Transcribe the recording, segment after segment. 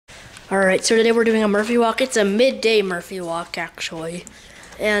Alright, so today we're doing a Murphy walk. It's a midday Murphy walk, actually.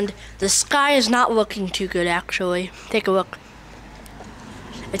 And the sky is not looking too good, actually. Take a look.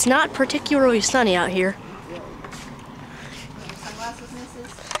 It's not particularly sunny out here.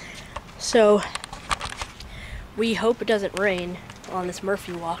 So, we hope it doesn't rain on this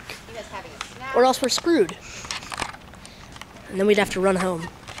Murphy walk. Or else we're screwed. And then we'd have to run home.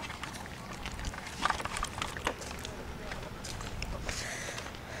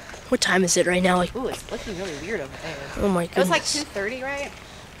 What time is it right now? Like, ooh, it's looking really weird over there. Oh my goodness. It was like 2:30, right?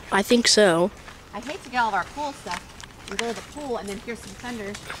 I think so. I hate to get all of our pool stuff and go to the pool and then hear some thunder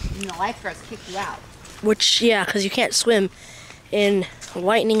and the lifeguards kick you out. Which, yeah, because you can't swim in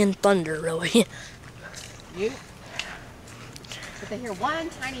lightning and thunder, really. You? If they hear one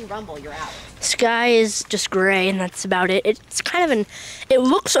tiny rumble, you're out. Sky is just gray, and that's about it. It's kind of it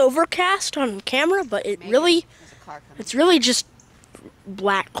looks overcast on camera, but it Maybe really, there's a car coming. it's really just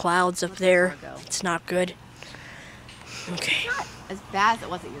black clouds up there. It's not good. Okay. It's not as bad as it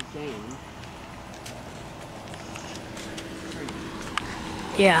was at your game.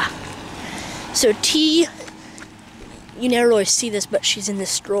 Yeah. So T, you never really see this, but she's in this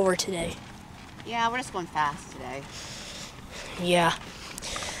stroller today. Yeah, we're just going fast today. Yeah.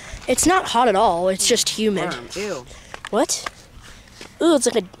 It's not hot at all. It's just humid. Worm. Ew. What? Ooh, it's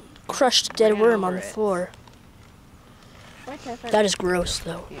like a crushed dead worm on the floor. That is gross,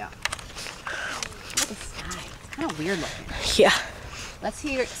 though. Yeah. Look at the sky. It's kind of weird looking. Yeah. Let's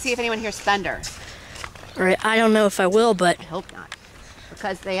see if anyone hears thunder. All right. I don't know if I will, but I hope not.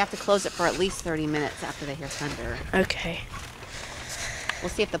 Because they have to close it for at least 30 minutes after they hear thunder. okay. We'll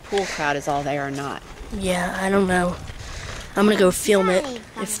see if the pool crowd is all there or not. Yeah, I don't know. I'm gonna go film it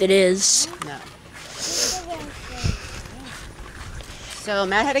if it is. No. So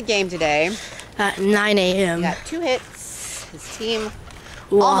Matt had a game today. At 9 a.m. He got 2 hits. His team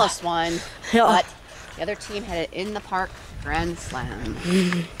Wow. almost won, Yeah. but the other team had it in the park grand slam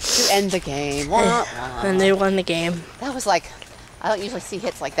to end the game. Wah, wah. And they won the game. That was like, I don't usually see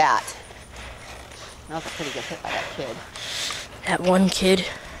hits like that. That was a pretty good hit by that kid. That one kid.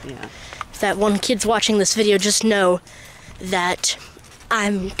 Yeah. If that one kid's watching this video, just know that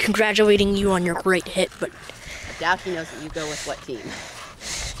I'm congratulating you on your great hit, but I doubt he knows that you go with what team.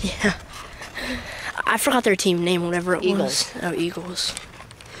 yeah. I forgot their team name, whatever it Eagles. was. Oh, Eagles.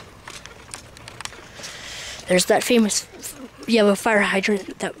 There's that famous yellow fire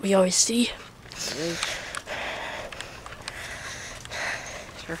hydrant that we always see. Really?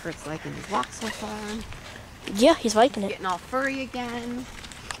 Sherford's liking his walk so far. Yeah, he's liking it. Getting all furry again.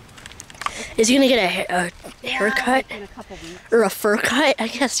 Is he gonna get a haircut? Yeah, in a couple weeks. Or a fur cut, I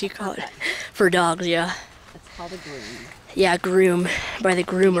guess you call it. For dogs, yeah. It's called a groom. Yeah, groom, by the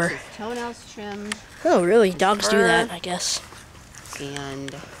groomer. His toenails trimmed Oh, really? Dogs do fur. that, I guess.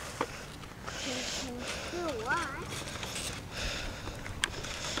 and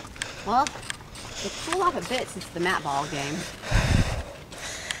well, it cooled off a bit since the mat ball game.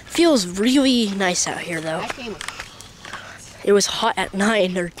 Feels really nice out here, though. That game was It was hot at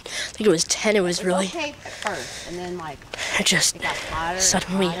 9, or I think it was 10. It was really, okay at first, and then like it just it got hotter. and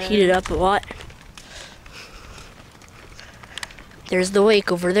suddenly hotter. heated up a lot. There's the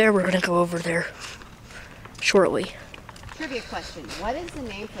lake over there. We're gonna go over there shortly. Trivia question: what is the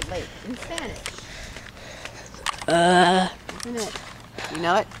name for lake in Spanish? Isn't it? You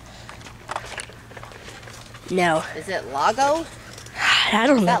know it? No. Is it lago? I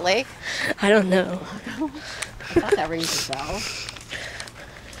don't Is that know. lake? I don't know. I thought that rings a bell.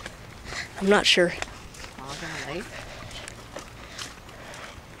 I'm not sure. Lago Lake.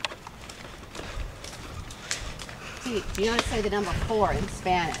 See, do you know how to say the number 4 in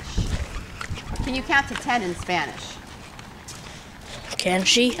Spanish? Can you count to 10 in Spanish? Can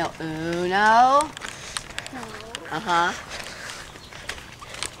she? No, uno. Uh-huh.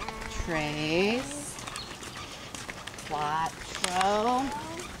 Tres. Cuatro.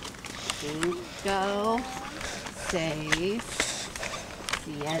 Cinco. Seis.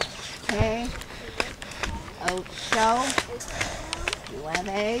 Siete. Ocho.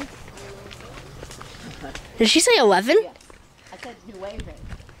 Nueve. Did she say 11? Yes. I said nueve.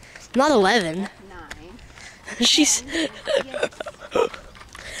 Not 11. 9. She's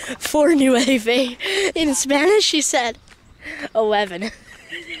 4 nueve. In Spanish, she said 11.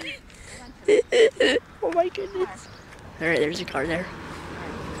 Oh my goodness. Alright, there's a car there.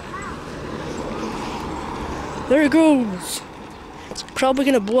 There it goes. It's probably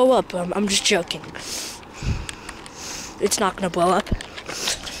gonna blow up. I'm just joking. It's not gonna blow up.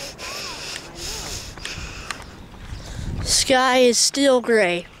 Sky is still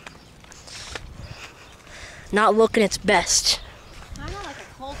gray. Not looking its best. Kind of like a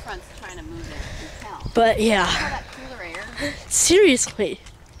cold front's trying to move in. You can tell. But All yeah, that cooler air. seriously.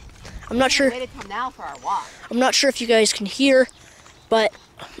 I'm not sure. We waited till now for our walk. I'm not sure if you guys can hear, but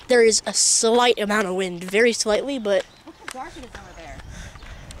there is a slight amount of wind, very slightly, but Look how dark it is over there.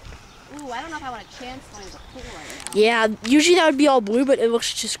 Ooh, I don't know if I want a chance going to the pool right now. yeah, usually that would be all blue, but it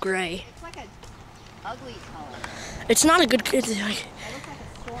looks just gray. It's like an ugly color. It's not a good, it's like, It looks like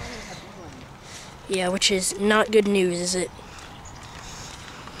a storm with a blue one. yeah, which is not good news, is it?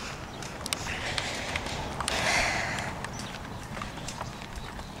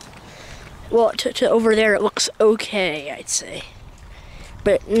 Well, to over there it looks okay, I'd say.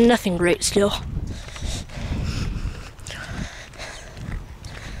 But nothing great still.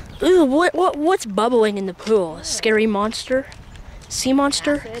 Ooh, what's bubbling in the pool? A scary monster? Sea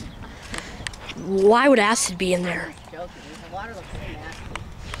monster? Acid. Why would acid be in there? Just joking. The water looks so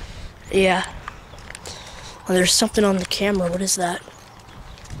nasty. Yeah. Oh, there's something on the camera. What is that?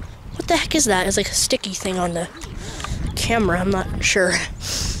 What the heck is that? It's like a sticky thing on the camera. I'm not sure.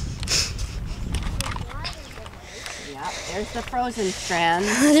 Yep, there's the frozen strand.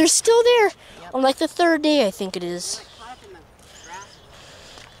 They're still there. On like the third day, I think it is. Caught up in the grass.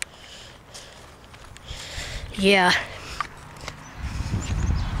 Yeah.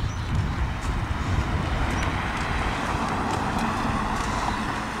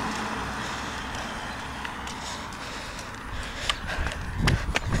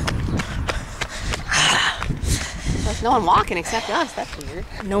 There's no one walking except us. That's weird.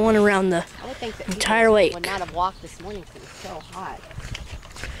 No one around the. I would think that Entire people lake. would not have walked this morning because it's so hot.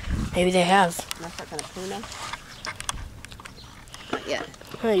 Maybe they have. Am I starting to puna? Not yet.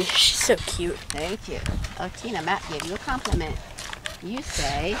 Oh, she's so cute. Thank you. Oh, Tina, Matt gave you a compliment. You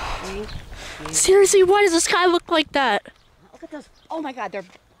say, thank you. Seriously, why does the sky look like that? Look at those. Oh my God, they're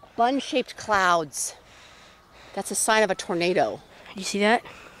bun-shaped clouds. That's a sign of a tornado. You see that?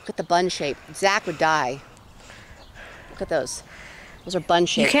 Look at the bun shape. Zach would die. Look at those. Those are bun You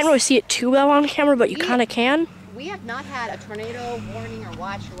shapes. can't really see it too well on camera, but you Yeah. kind of can. We have not had a tornado warning or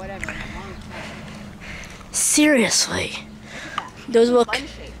watch or whatever in a long time. Seriously. Look at that. Those look. Bun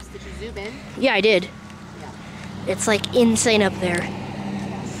shapes. Did you zoom in? Yeah, I did. Yeah. It's like insane up there.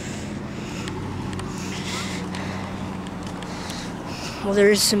 Well,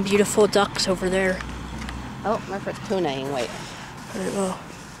 there's some beautiful ducks over there. Oh, Murphy's poonaing. Wait. I don't know.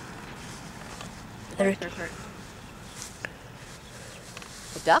 There,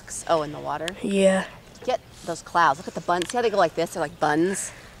 The ducks? Oh, in the water. yeah. Get those clouds. Look at the buns. See how they go like this? They're like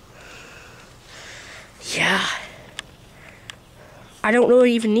buns. Yeah. I don't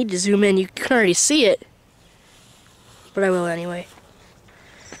really even need to zoom in. You can already see it. But I will anyway.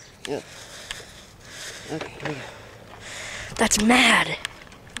 Yeah. Okay, here we go. That's mad.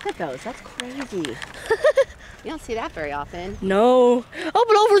 Look at those. That's crazy. You don't see that very often. No. Oh,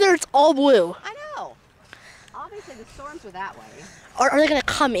 but over there it's all blue. I know. Obviously, the storms were that way. Are they going to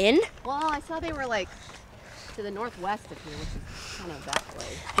come in? Well, I saw they were like to the northwest of here, which is kind of that way.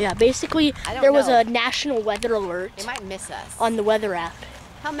 Yeah, basically, I don't there was know. a national weather alert They might miss us. on the weather app.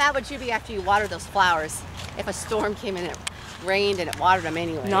 How mad would you be after you watered those flowers if a storm came in and it rained and it watered them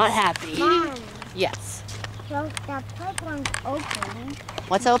anyway? Not happy. Mom, Yes. so the pipeline's open.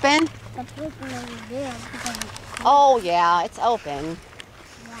 What's open? The pipeline over there. Because Oh, yeah, it's open.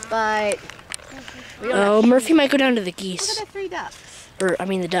 But we don't Oh, have Murphy might go down to the Look geese. at the 3 ducks. Or, I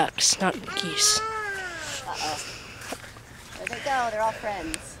mean the ducks, not the geese. Uh-oh. There they go. They're all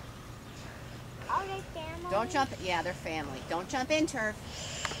friends. all the family. Don't jump. Yeah, they're family. Don't jump in, Turf.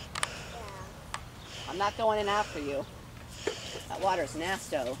 I'm not going in after you. That water's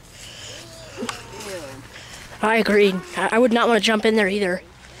nasto. Ew. I agree. I would not want to jump in there either.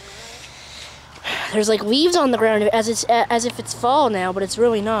 There's like leaves on the ground as if it's fall now, but it's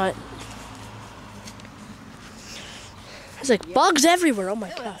really not. There's like bugs everywhere. Oh my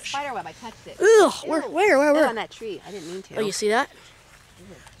Ew, gosh. spider web. I touched it. Ugh. Ew. Where? They're on that tree. I didn't mean to. Oh, you see that?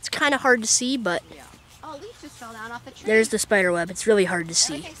 It's kind of hard to see, but Yeah. Oh, a leaf just fell down off the tree. there's the spider web. It's really hard to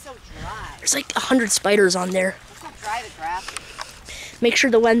see. Everything's so dry. There's like 100 spiders on there. Look how dry the grass is. Make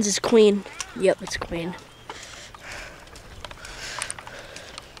sure the lens is clean. Yep, it's clean.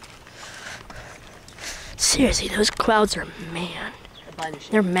 Seriously, those clouds are, man, The bunch.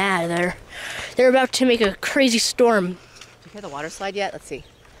 they're mad. They're about to make a crazy storm. Did you hear the water slide yet? Let's see.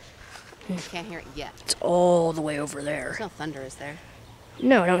 Can't hear it yet. It's all the way over there. There's no thunder, is there?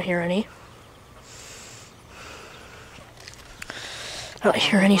 No, I don't hear any. I don't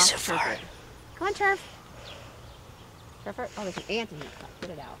hear any so far. Come on, Turf. Turf. Oh, there's an ant in here. Get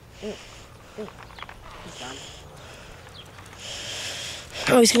it out. Ew. Ew. He's done.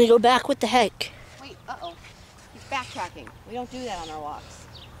 Oh, he's gonna go back. What the heck? Wait, uh-oh. He's backtracking. We don't do that on our walks.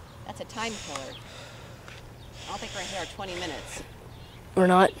 That's a time killer. I don't think we're here 20 minutes. Or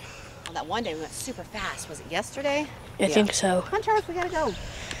not. Oh, that one day we went super fast. Was it yesterday? I think so. Come on, Charles, we gotta go.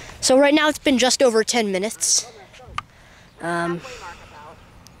 So right now it's been just over 10 minutes. Weird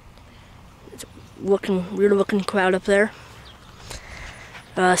looking cloud up there.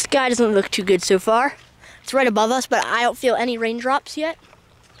 Sky doesn't look too good so far. It's right above us, but I don't feel any raindrops yet.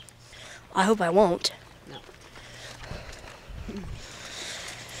 I hope I won't. No.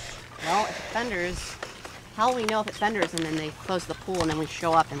 Well, if it thunders, how will we know if it thunders and then they close the pool and then we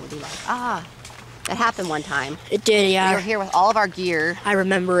show up and we'll be like, ah, that happened one time. It did, We were yeah. here with all of our gear I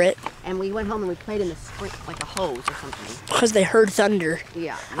remember it. and we went home and we played in the spring, like a hose or something. Because they heard thunder.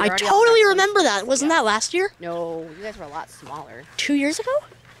 Yeah. we I already all totally got- remember that. Wasn't that last year? No, you guys were a lot smaller. 2 years ago?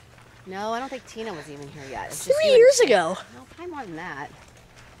 No, I don't think Tina was even here yet. It's just 3 you and- years ago. No, probably more than that.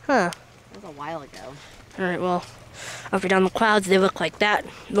 Huh. It was a while ago. Alright, well, up and down the clouds, they look like that.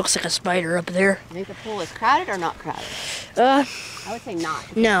 Looks like a spider up there. You think the pool is crowded or not crowded? Uh, I would say not.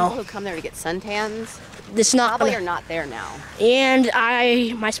 The No. People who come there to get suntans it's not. probably are not there now. And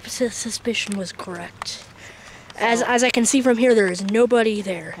my suspicion was correct. As I can see from here, there is nobody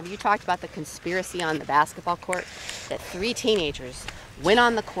there. Have you talked about the conspiracy on the basketball court? That 3 teenagers went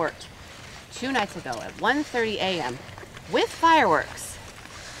on the court 2 nights ago at 1:30 a.m. with fireworks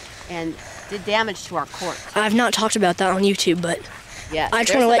and did damage to our court. I've not talked about that on YouTube, but Yes, I just there's want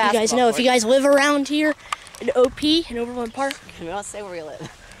to the let you guys basketball know if you court. guys live around here in OP, in Overland Park. We won't say where we live.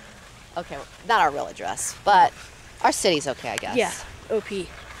 Okay, not our real address, but our city's okay, I guess. Yeah, OP,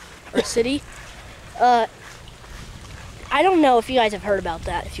 or city. I don't know if you guys have heard about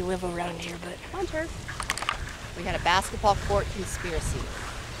that, if you live around here, but Hunter. We had a basketball court conspiracy.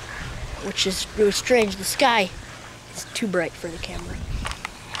 which is really strange. The sky is too bright for the camera.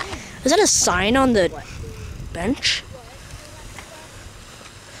 Is that a sign on the What? bench?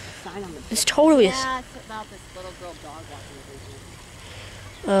 Sign on the It's totally a... Yeah, it's about this little girl dog walking vision.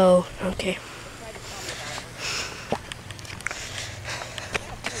 Oh, okay.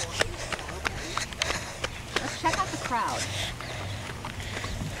 Let's check out the crowd.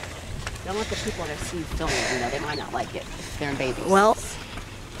 Don't let the people that see you filming, they might not like it if they're in bathing suits. Well,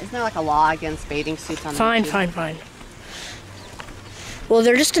 Isn't there like a law against bathing suits on fine, the fine. Well,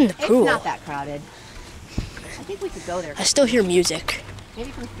 they're just in the It's pool. not that crowded. I think we could go there. I still hear music.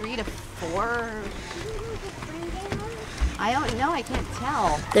 Maybe from 3 to 4. I don't know. I can't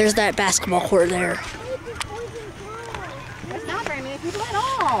tell. There's that basketball court there. There's not very many people at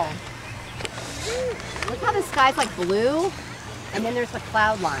all. Look how the sky's like blue, and then there's the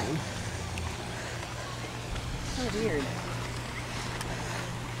cloud line. So weird.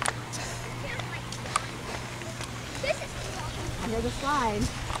 I hear the slide.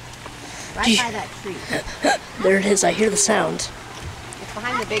 Right by that tree. There it is. I hear the sound. It's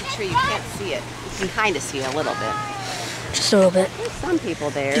behind the big tree. You can't see it. You can kind of see it a little bit. Just a little bit. There's some people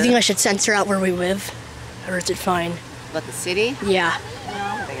there. Do you think I should censor out where we live? Or is it fine? But the city? Yeah. No,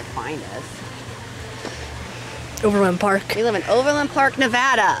 I don't think they can find us. Overland Park. We live in Overland Park,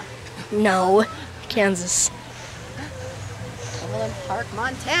 Nevada. No. Kansas. Overland Park,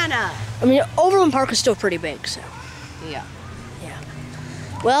 Montana. I mean, Overland Park is still pretty big, so. Yeah. Yeah.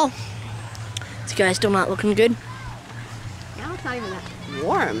 Well, this guy's still not looking good. Now it's not even that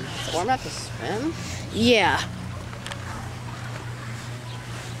warm. It's warm enough to swim. Yeah.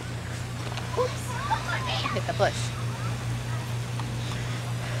 Oops. Hit the bush.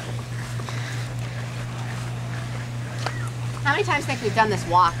 How many times do you think we've done this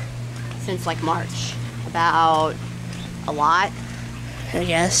walk since like March? About a lot. I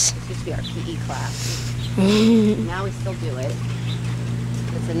guess. This used to be our PE class. Now we still do it.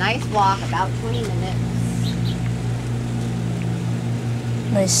 It's a nice walk, about 20 minutes.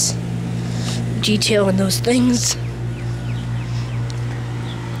 Nice detail in those things.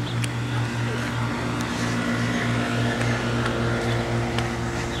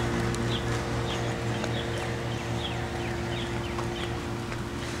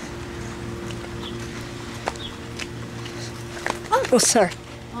 Oh, sorry.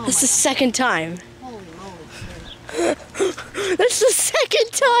 That's the second time. Holy moly. That's the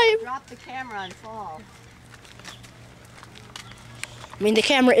second time. Drop the camera and fall. I mean, the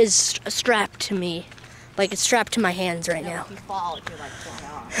camera is strapped to me. Like, it's strapped to my hands right now. If you fall, it could like fly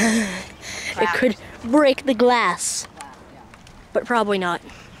off. It could break the glass, Yeah. but probably not.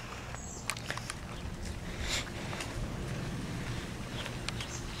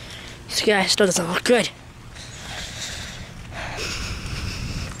 This guy still doesn't look good.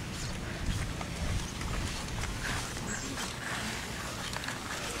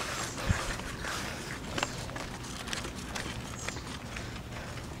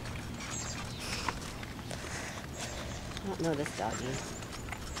 don't know this doggy.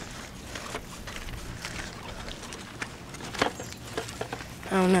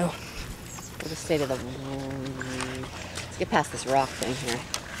 I don't know. We'll just stay to the... Let's get past this rock thing here.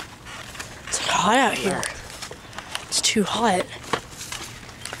 It's hot out here. It's too hot.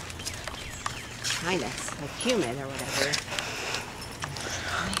 Kind of. Like humid or whatever.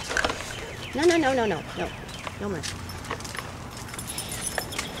 No more.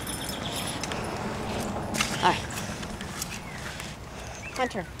 All right.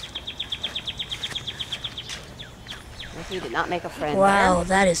 Hunter. He did not make a friend. Wow, there.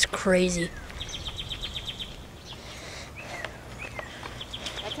 that is crazy.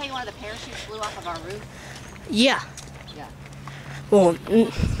 Did I tell you one of the parachutes flew off of our roof? Yeah. Yeah. Well,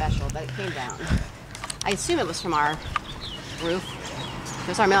 Nothing special, but it came down. I assume it was from our roof. It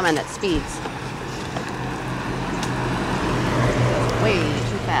was our mailman that speeds. Way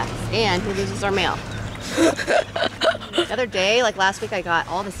too fast. And he loses our mail. The other day, like last week, I got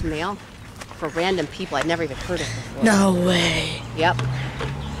all this mail for random people I'd never even heard of before. no way. Yep.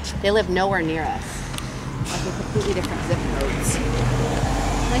 They live nowhere near us. Like in completely different zip codes.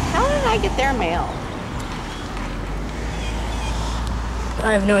 Like, how did I get their mail?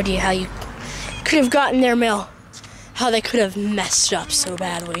 I have no idea how you could have gotten their mail. How they could have messed up so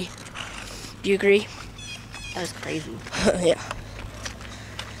badly. Do you agree? That was crazy. Yeah.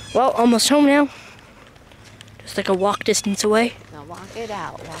 Well, almost home now. Just like a walk distance away. Now walk it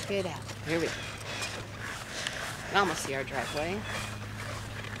out, walk it out. Here we go. We almost see our driveway.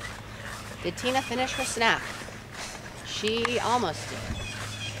 Did Tina finish her snack? She almost did.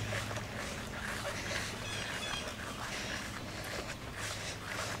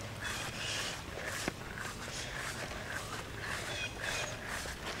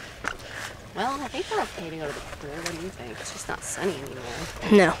 Well, I think we're okay to go to the pool. What do you think? It's just not sunny anymore.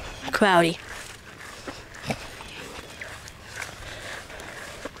 No, cloudy.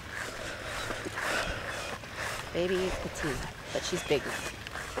 Baby Patina, but she's big now.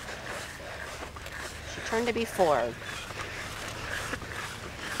 She turned to be 4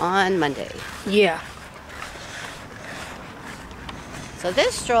 on Monday. Yeah. So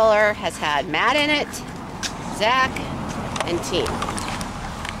this stroller has had Matt in it, Zach, and Teen.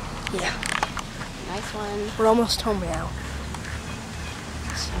 Yeah. Nice one. We're almost home now.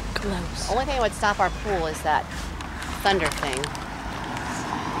 So close. Only thing that would stop our pool is that thunder thing.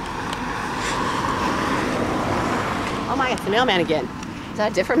 Oh my, it's the mailman again. Is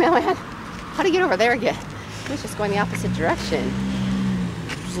that a different mailman? How'd he get over there again? He was just going the opposite direction.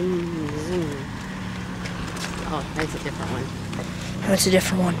 Zoom, zoom. Oh, that's a different one. That's a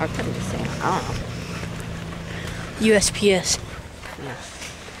different one. Or could be the same. I don't know. USPS. Yeah.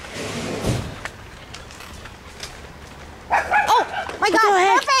 Oh my the God,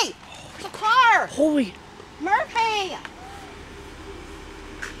 heck? Murphy! There's a car! Holy. Murphy!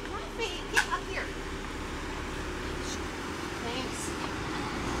 Murphy, get up here. Thanks.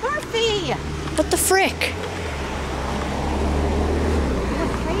 Murphy! What the frick?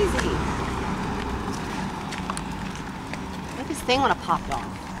 You're crazy. Like his thing would have popped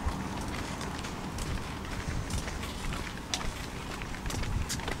off.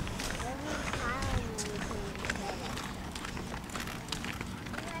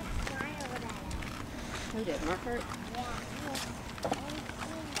 Who did, Murphy?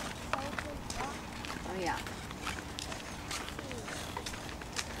 Oh yeah.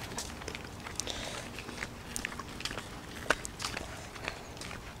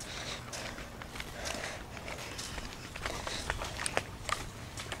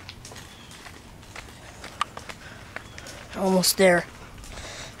 Almost there.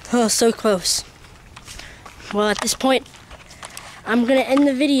 Oh, so close. Well, at this point, I'm gonna end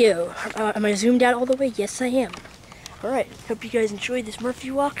the video. Am I zoomed out all the way? Yes, I am. Alright, hope you guys enjoyed this Murphy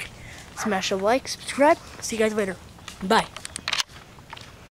walk. Smash a like, subscribe. See you guys later. Bye.